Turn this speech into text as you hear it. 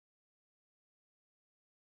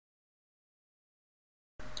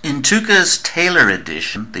In TUKA's Tailor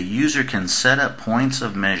edition, the user can set up points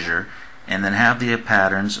of measure and then have the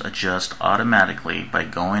patterns adjust automatically by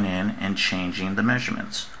going in and changing the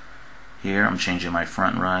measurements. Here I'm changing my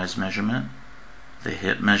front rise measurement, the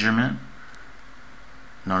hip measurement.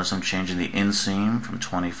 Notice I'm changing the inseam from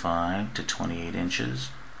 25 to 28 inches,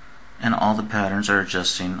 and all the patterns are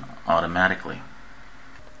adjusting automatically.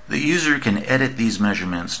 The user can edit these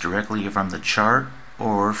measurements directly from the chart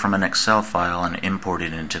or from an Excel file and import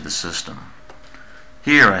it into the system.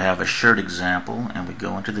 Here I have a shirt example, and we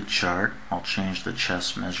go into the chart. I'll change the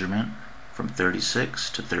chest measurement from 36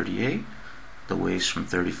 to 38, the waist from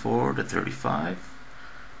 34 to 35,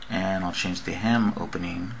 and I'll change the hem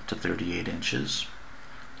opening to 38 inches.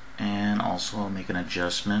 And also I'll make an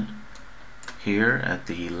adjustment here at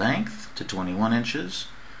the length to 21 inches,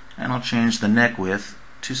 and I'll change the neck width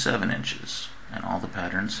to 7 inches, and all the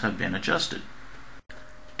patterns have been adjusted.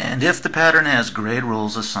 And if the pattern has grade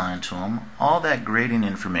rules assigned to them, all that grading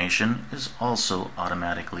information is also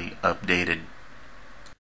automatically updated.